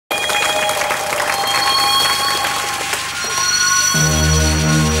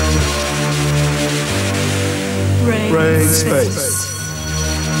Space.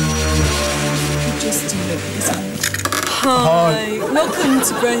 Hi, welcome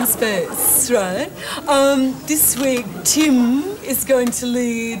to Brain Space, right? This week, Tim is going to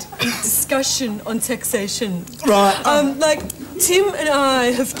lead a discussion on taxation. Right. Tim and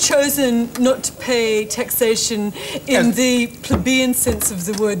I have chosen not to pay taxation in the plebeian sense of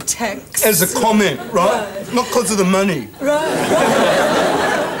the word tax. As a comment, right? Not because of the money. Right.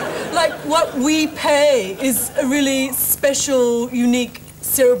 Like, what we pay is a really special, unique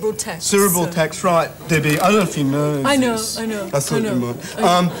cerebral tax. Cerebral tax, right, Debbie. I don't know if you know I know. I thought you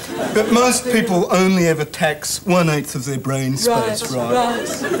might. But most people only ever tax 1/8 of their brain space,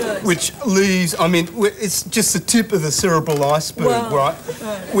 right? Which leaves, I mean, it's just the tip of the cerebral iceberg, right?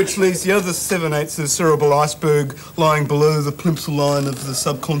 Which leaves the other 7/8 of the cerebral iceberg lying below the plimsoll line of the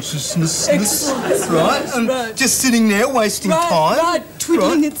subconsciousness, right? And just sitting there wasting time.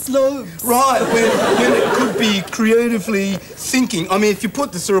 Twiddling its lobes. Right, when it could be creatively thinking. I mean, if you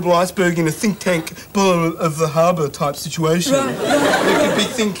put the cerebral iceberg in a think tank bottom of the harbour type situation, it could be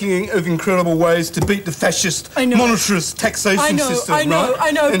thinking of incredible ways to beat the fascist, monetarist taxation system, I know,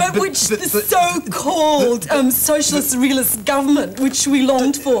 but the so-called socialist realist government, which we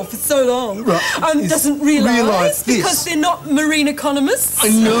longed for so long, doesn't realise because they're not marine economists. I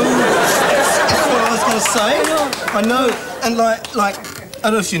know. That's what I was going to say. I know. And like, I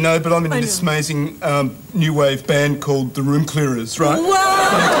don't know if you know, but I'm in this amazing new wave band called the Room Clearers, right?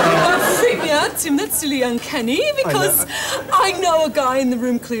 Wow! Freak me out, Tim. That's really uncanny because I know a guy in the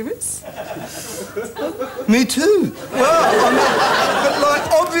Room Clearers. Me too. Well, but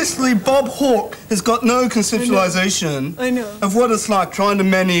like, obviously Bob Hawke has got no conceptualisation of what it's like trying to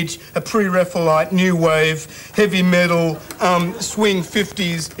manage a pre-Raphaelite, new wave, heavy metal, swing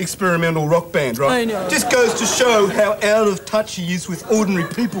 50s experimental rock band, right? I know. Just goes to show how out of touch he is with ordinary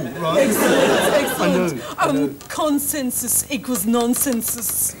people, right? Excellent. I know. Consensus equals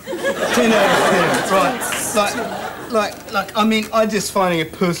nonsensus. 10 out of 10, right. Like, I mean, I'm just finding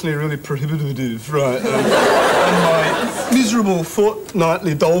it personally really prohibitive, right? And my miserable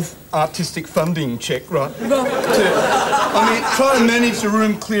fortnightly Dolph artistic funding check, right? Try to manage the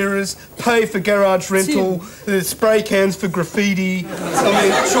Room Clearers, pay for garage rental, spray cans for graffiti,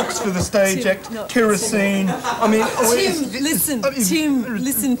 chooks for the stage act, kerosene. Listen,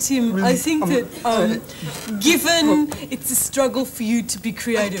 Tim. Really? I think that given it's a struggle for you to be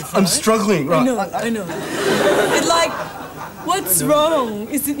creative, right? I'm struggling, right? I know. What's wrong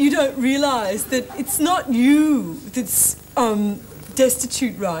is that you don't realise that it's not you that's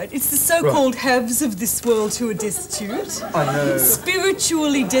destitute, right? It's the so-called haves of this world who are destitute. I know.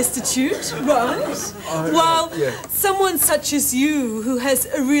 Spiritually destitute, right? While someone such as you, who has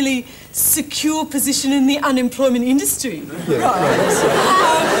a really secure position in the unemployment industry,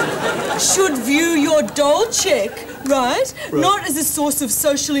 should view your dole check, not as a source of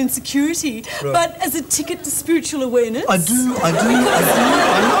social insecurity, but as a ticket to spiritual awareness. I know.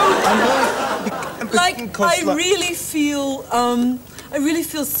 I really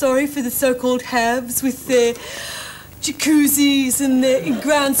feel sorry for the so-called haves with their jacuzzis and their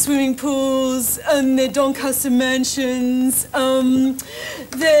in-ground swimming pools and their Doncaster mansions,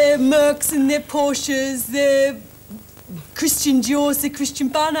 their Mercs and their Porsches, their Christian Diors, their Christian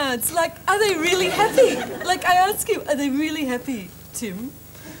Barnards. Like, are they really happy? Like, I ask you, are they really happy, Tim?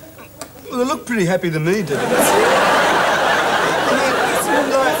 Well, they look pretty happy to me, do they?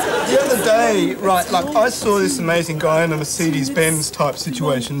 The other day, I saw this amazing guy in a Mercedes-Benz type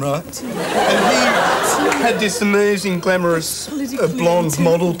situation, right? And he had this amazing, glamorous, blonde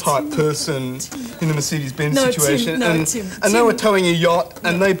model type person in a Mercedes-Benz situation. And they were towing a yacht,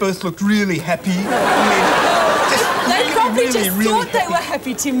 and they both looked really happy. They probably just thought they were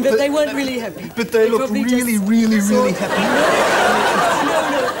happy, Tim, but they weren't really happy. But they looked really happy.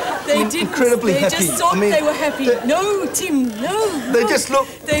 They didn't. Incredibly happy. They just thought they were happy. No, Tim, no. They just look.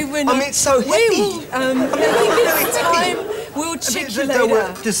 They were not. So happy. I think it's time. We'll check you later. They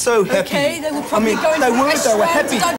were just so happy. Okay, they were probably going they were happy.